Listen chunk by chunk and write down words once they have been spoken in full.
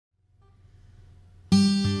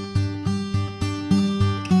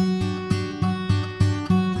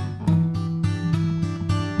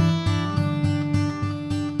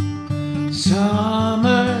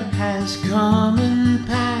Summer has come and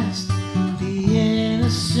passed. The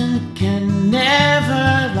innocent can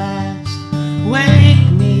never last.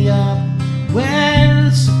 Wake me up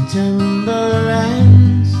when September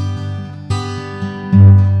ends.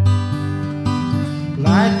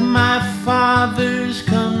 Like my father's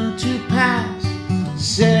come to pass.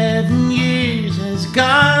 7 years has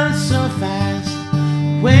gone so fast.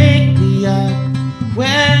 Wake me up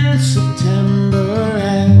when September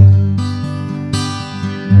ends.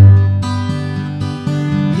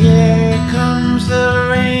 Here comes the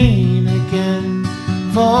rain again,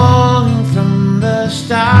 falling from the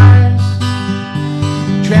stars,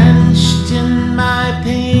 drenched in my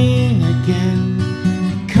pain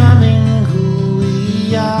again, becoming who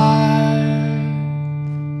we are.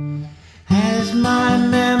 As my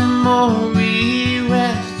memory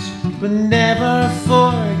rests, but never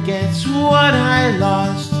forgets what I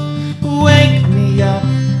lost, wake me up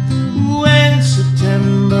when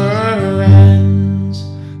September ends.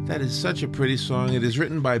 That is such a pretty song. It is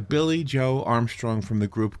written by Billie Joe Armstrong from the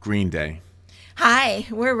group Green Day. Hi,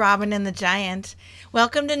 we're Robin and the Giant.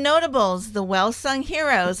 Welcome to Notables, the well-sung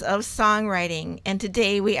heroes of songwriting. And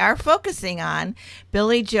today we are focusing on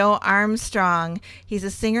Billie Joe Armstrong. He's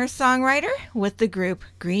a singer-songwriter with the group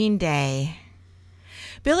Green Day.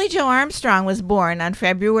 Billie Joe Armstrong was born on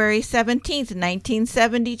February 17th,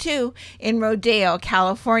 1972 in Rodeo,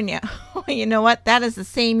 California. You know what? That is the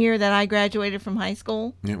same year that I graduated from high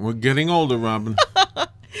school. Yeah, we're getting older, Robin.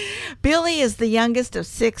 Billy is the youngest of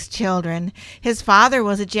 6 children. His father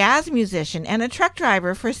was a jazz musician and a truck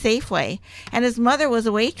driver for Safeway, and his mother was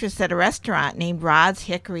a waitress at a restaurant named Rod's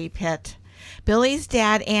Hickory Pit. Billy's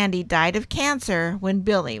dad, Andy, died of cancer when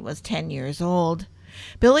Billy was 10 years old.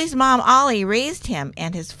 Billy's mom, Ollie, raised him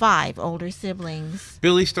and his 5 older siblings.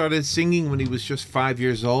 Billy started singing when he was just 5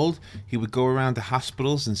 years old. He would go around to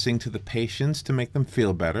hospitals and sing to the patients to make them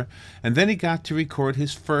feel better. And then he got to record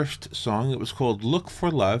his first song. It was called Look for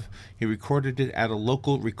Love. He recorded it at a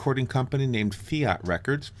local recording company named Fiat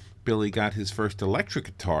Records. Billy got his first electric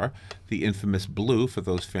guitar, the infamous Blue, for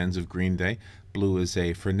those fans of Green Day. Blue is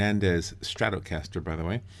a Fernandez Stratocaster, by the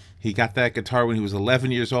way. He got that guitar when he was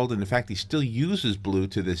 11 years old, and in fact, he still uses Blue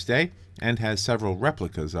to this day and has several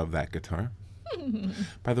replicas of that guitar.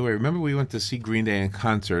 By the way, remember we went to see Green Day in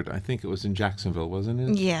concert? I think it was in Jacksonville, wasn't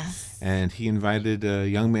it? Yes. And he invited a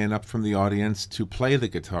young man up from the audience to play the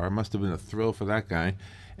guitar. It must have been a thrill for that guy.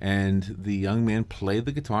 And the young man played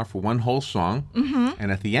the guitar for one whole song.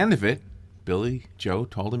 And at the end of it, Billie Joe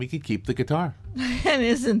told him he could keep the guitar. And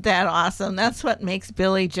isn't that awesome? That's what makes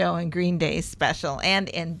Billie Joe and Green Day special and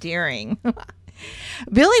endearing.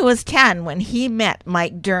 Billy was 10 when he met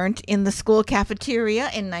Mike Dirnt in the school cafeteria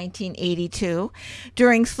in 1982.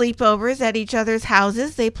 During sleepovers at each other's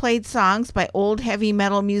houses, they played songs by old heavy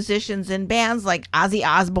metal musicians in bands like Ozzy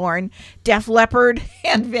Osbourne, Def Leppard,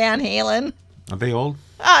 and Van Halen. Are they old?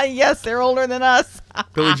 Yes, they're older than us.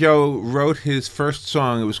 Billie Joe wrote his first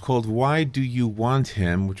song. It was called Why Do You Want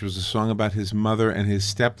Him, which was a song about his mother and his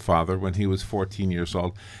stepfather when he was 14 years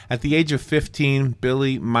old. At the age of 15,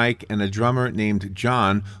 Billy, Mike, and a drummer named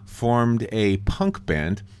John formed a punk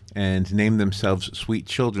band and named themselves Sweet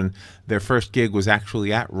Children. Their first gig was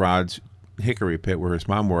actually at Rod's Hickory Pit, where his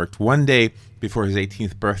mom worked. One day before his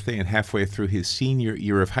 18th birthday and halfway through his senior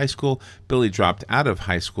year of high school, Billy dropped out of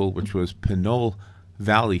high school, which was Pinole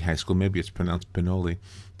Valley High School, maybe it's pronounced Pinole,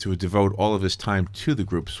 to devote all of his time to the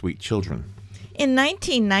group Sweet Children. In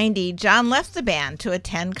 1990, John left the band to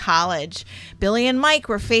attend college. Billy and Mike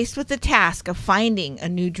were faced with the task of finding a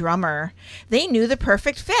new drummer. They knew the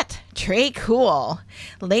perfect fit, Trey Cool.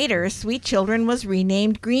 Later, Sweet Children was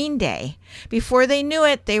renamed Green Day. Before they knew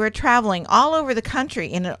it, they were traveling all over the country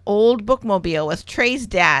in an old bookmobile with Trey's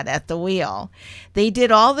dad at the wheel. They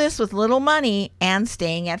did all this with little money and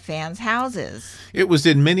staying at fans' houses. It was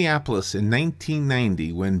in Minneapolis in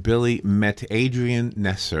 1990 when Billy met Adrian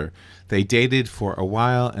Nesser. They dated for a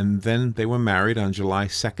while, and then they were married on July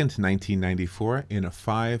 2nd, 1994, in a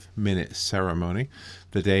 5-minute ceremony.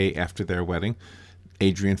 The day after their wedding,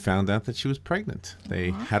 Adrian found out that she was pregnant.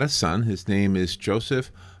 They had a son. His name is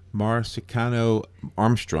Joseph Marcicano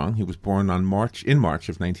Armstrong. He was born in March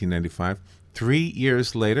of 1995. 3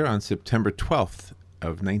 years later, on September 12th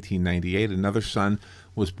of 1998, another son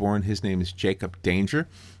was born. His name is Jacob Danger.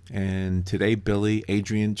 And today, Billy,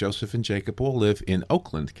 Adrian, Joseph, and Jacob all live in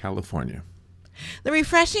Oakland, California. The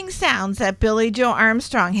refreshing sounds that Billie Joe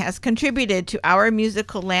Armstrong has contributed to our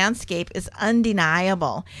musical landscape is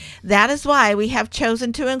undeniable. That is why we have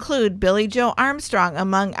chosen to include Billie Joe Armstrong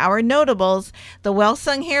among our notables, the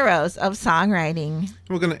well-sung heroes of songwriting.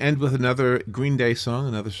 We're going to end with another Green Day song,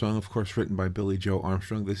 another song, of course, written by Billie Joe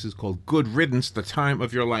Armstrong. This is called Good Riddance, The Time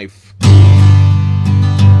of Your Life.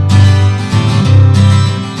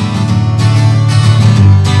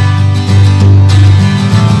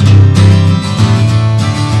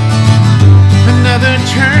 Another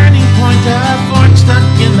turning point, a fork stuck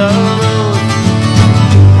in the road.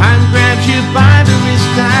 Time grabs you by the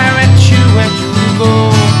wrist,